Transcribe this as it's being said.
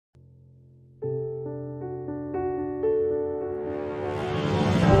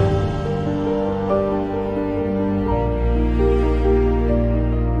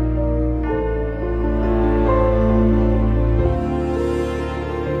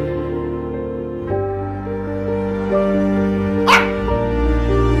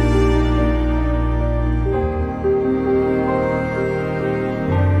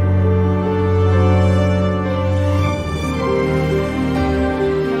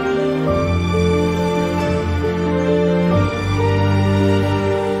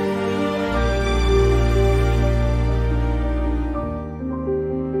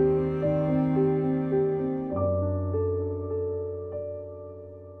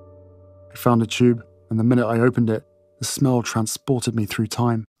found a tube, and the minute I opened it, the smell transported me through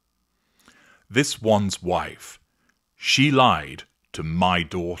time. This one's wife. She lied to my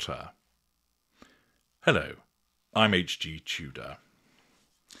daughter. Hello, I'm H.G. Tudor.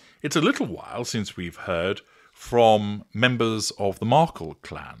 It's a little while since we've heard from members of the Markle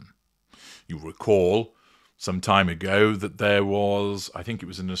clan. You recall some time ago that there was, I think it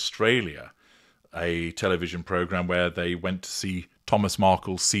was in Australia, a television programme where they went to see Thomas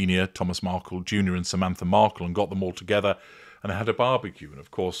Markle Sr., Thomas Markle Jr. and Samantha Markle and got them all together and they had a barbecue. And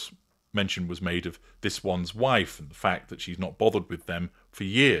of course, mention was made of this one's wife and the fact that she's not bothered with them for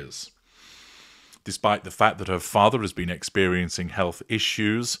years. Despite the fact that her father has been experiencing health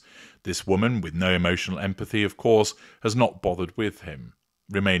issues, this woman, with no emotional empathy, of course, has not bothered with him,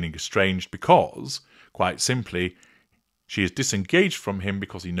 remaining estranged because, quite simply, she is disengaged from him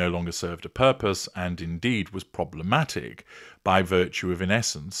because he no longer served a purpose and indeed was problematic by virtue of, in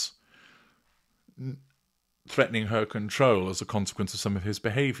essence, threatening her control as a consequence of some of his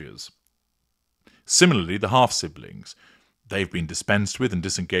behaviours. Similarly, the half-siblings, they've been dispensed with and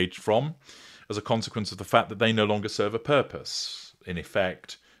disengaged from as a consequence of the fact that they no longer serve a purpose. In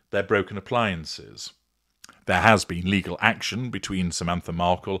effect, they're broken appliances. There has been legal action between Samantha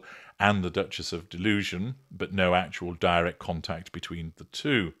Markle and the Duchess of Delusion, but no actual direct contact between the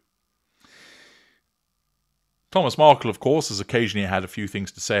two. Thomas Markle, of course, has occasionally had a few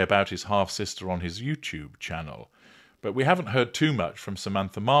things to say about his half-sister on his YouTube channel, but we haven't heard too much from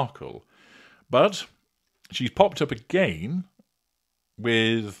Samantha Markle. But she's popped up again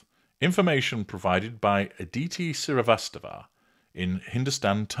with information provided by Aditi Srivastava in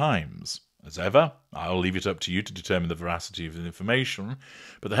Hindustan Times. As ever, I'll leave it up to you to determine the veracity of the information,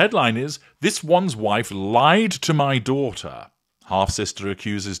 but the headline is, "This one's wife lied to my daughter. Half-sister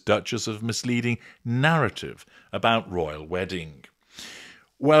accuses Duchess of misleading narrative about royal wedding."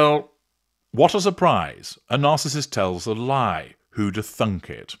 Well, what a surprise. A narcissist tells a lie. Who'd have thunk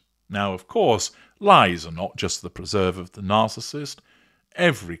it? Now, of course, lies are not just the preserve of the narcissist.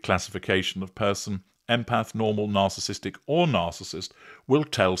 Every classification of person, empath, normal, narcissistic, or narcissist, will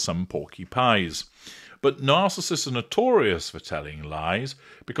tell some porky pies. But narcissists are notorious for telling lies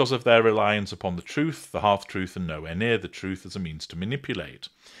because of their reliance upon the truth, the half-truth, and nowhere near the truth as a means to manipulate.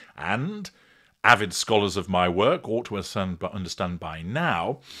 And avid scholars of my work ought to understand by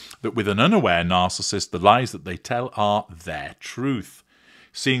now that with an unaware narcissist, the lies that they tell are their truth.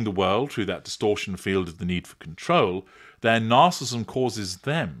 Seeing the world through that distortion field of the need for control, their narcissism causes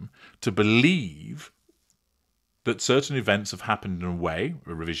them to believe that certain events have happened in a way,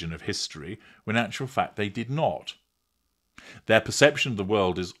 a revision of history, when in actual fact they did not. Their perception of the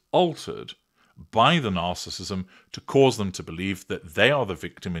world is altered by the narcissism to cause them to believe that they are the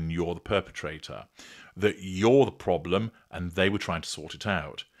victim and you're the perpetrator, that you're the problem and they were trying to sort it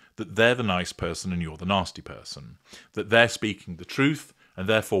out, that they're the nice person and you're the nasty person, that they're speaking the truth and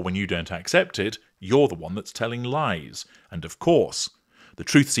therefore when you don't accept it, you're the one that's telling lies. And of course, the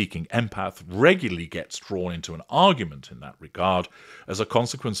truth-seeking empath regularly gets drawn into an argument in that regard as a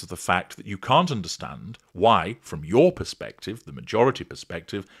consequence of the fact that you can't understand why, from your perspective, the majority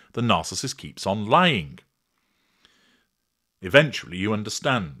perspective, the narcissist keeps on lying. Eventually you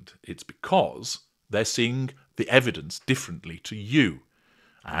understand. It's because they're seeing the evidence differently to you.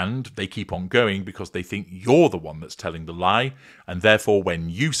 And they keep on going because they think you're the one that's telling the lie, and therefore when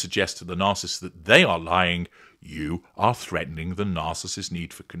you suggest to the narcissist that they are lying, you are threatening the narcissist's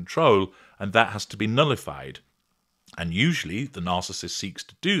need for control, and that has to be nullified. And usually the narcissist seeks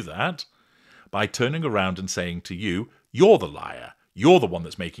to do that by turning around and saying to you, you're the liar, you're the one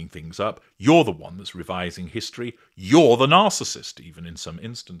that's making things up, you're the one that's revising history, you're the narcissist, even in some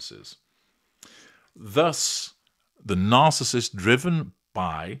instances. Thus, the narcissist, driven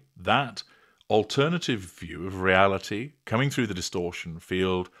by that alternative view of reality coming through the distortion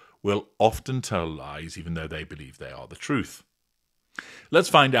field, will often tell lies even though they believe they are the truth. Let's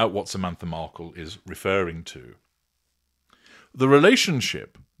find out what Samantha Markle is referring to. The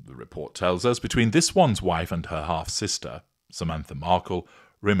relationship, the report tells us, between this one's wife and her half-sister, Samantha Markle,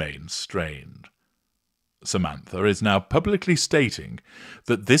 remains strained. Samantha is now publicly stating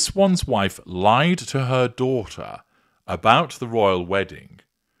that this one's wife lied to her daughter about the royal wedding,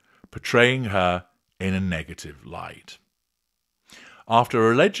 portraying her in a negative light.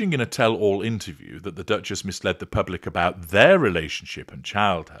 After alleging in a tell-all interview that the Duchess misled the public about their relationship and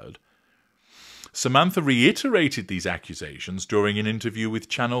childhood, Samantha reiterated these accusations during an interview with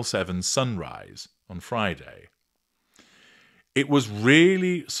Channel 7's Sunrise on Friday. It was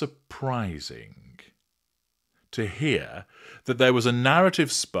really surprising to hear that there was a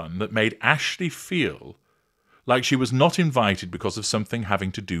narrative spun that made Ashley feel like she was not invited because of something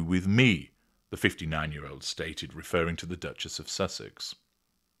having to do with me, the 59-year-old stated, referring to the Duchess of Sussex.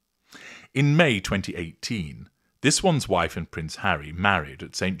 In May 2018, this one's wife and Prince Harry married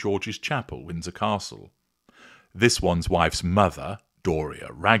at St George's Chapel, Windsor Castle. This one's wife's mother, Doria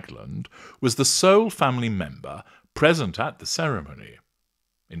Ragland, was the sole family member present at the ceremony.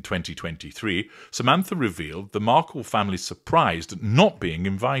 In 2023, Samantha revealed the Markle family surprised at not being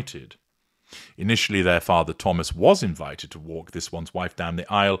invited. Initially, their father Thomas was invited to walk this one's wife down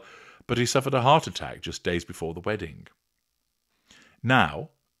the aisle, but he suffered a heart attack just days before the wedding. Now,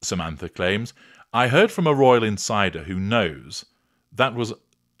 Samantha claims, I heard from a royal insider who knows that was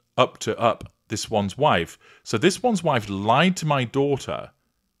up this one's wife, so this one's wife lied to my daughter,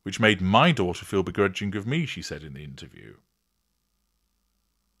 which made my daughter feel begrudging of me, she said in the interview.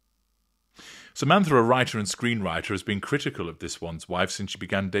 Samantha, a writer and screenwriter, has been critical of this one's wife since she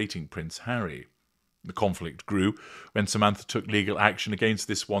began dating Prince Harry. The conflict grew when Samantha took legal action against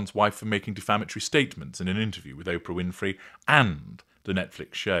this one's wife for making defamatory statements in an interview with Oprah Winfrey and the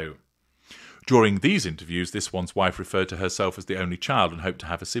Netflix show. During these interviews, this one's wife referred to herself as the only child and hoped to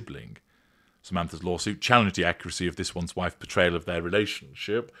have a sibling. Samantha's lawsuit challenged the accuracy of this one's wife's portrayal of their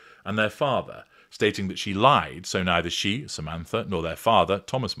relationship and their father, stating that she lied, so neither she, Samantha, nor their father,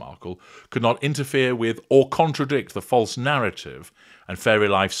 Thomas Markle, could not interfere with or contradict the false narrative and fairy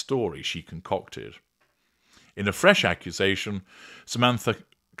life story she concocted. In a fresh accusation, Samantha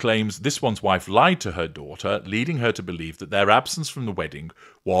claims this one's wife lied to her daughter, leading her to believe that their absence from the wedding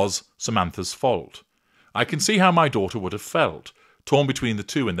was Samantha's fault. I can see how my daughter would have felt, torn between the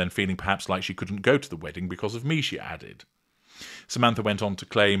two and then feeling perhaps like she couldn't go to the wedding because of me, she added. Samantha went on to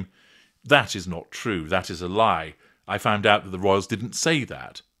claim, that is not true, that is a lie. I found out that the royals didn't say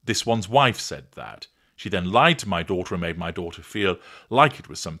that. This one's wife said that. She then lied to my daughter and made my daughter feel like it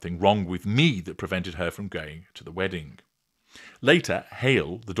was something wrong with me that prevented her from going to the wedding. Later,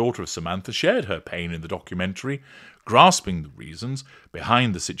 Hale, the daughter of Samantha, shared her pain in the documentary, grasping the reasons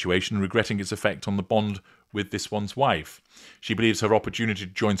behind the situation and regretting its effect on the bond with this one's wife. She believes her opportunity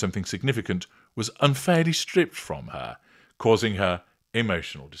to join something significant was unfairly stripped from her, causing her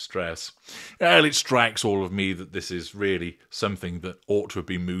emotional distress. Well, it strikes all of me that this is really something that ought to have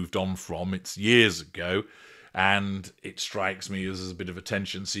been moved on from. It's years ago, and it strikes me as a bit of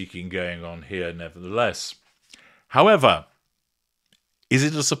attention-seeking going on here nevertheless. However, is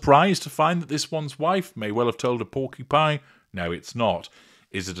it a surprise to find that this one's wife may well have told a porcupine? No, it's not.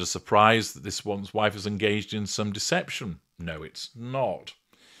 Is it a surprise that this one's wife is engaged in some deception? No, it's not.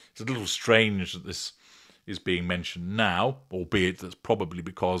 It's a little strange that this is being mentioned now, albeit that's probably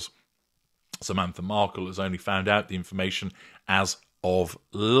because Samantha Markle has only found out the information as of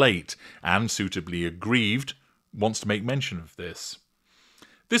late and, suitably aggrieved, wants to make mention of this.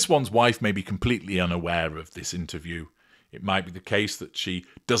 This one's wife may be completely unaware of this interview. It might be the case that she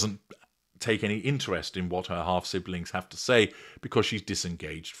doesn't take any interest in what her half-siblings have to say because she's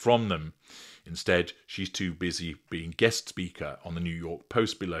disengaged from them. Instead, she's too busy being guest speaker on the New York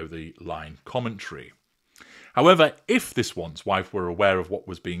Post below the line commentary. However, if this one's wife were aware of what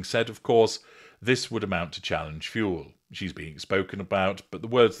was being said, of course, this would amount to challenge fuel. She's being spoken about, but the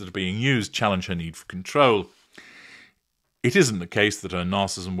words that are being used challenge her need for control. It isn't the case that her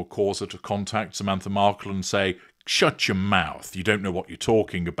narcissism will cause her to contact Samantha Markle and say, "Shut your mouth, you don't know what you're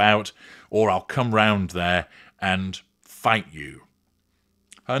talking about, or I'll come round there and fight you."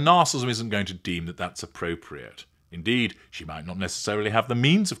 Her narcissism isn't going to deem that that's appropriate. Indeed, she might not necessarily have the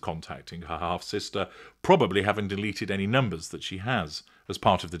means of contacting her half-sister, probably having deleted any numbers that she has as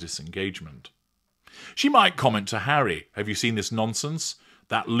part of the disengagement. She might comment to Harry, "Have you seen this nonsense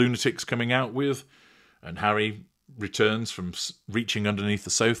that lunatic's coming out with?" And Harry returns from reaching underneath the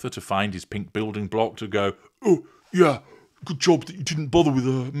sofa to find his pink building block to go, "Oh, yeah, good job that you didn't bother with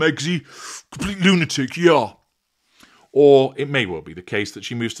her, Megsy. Complete lunatic, yeah." Or it may well be the case that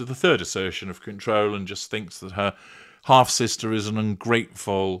she moves to the third assertion of control and just thinks that her half-sister is an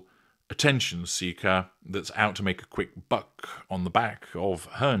ungrateful attention seeker that's out to make a quick buck on the back of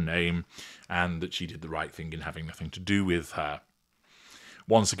her name, and that she did the right thing in having nothing to do with her.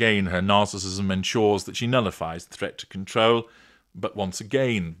 Once again, her narcissism ensures that she nullifies the threat to control, but once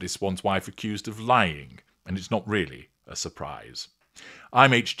again, this one's wife accused of lying, and it's not really a surprise.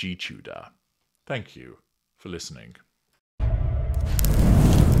 I'm HG Tudor. Thank you for listening.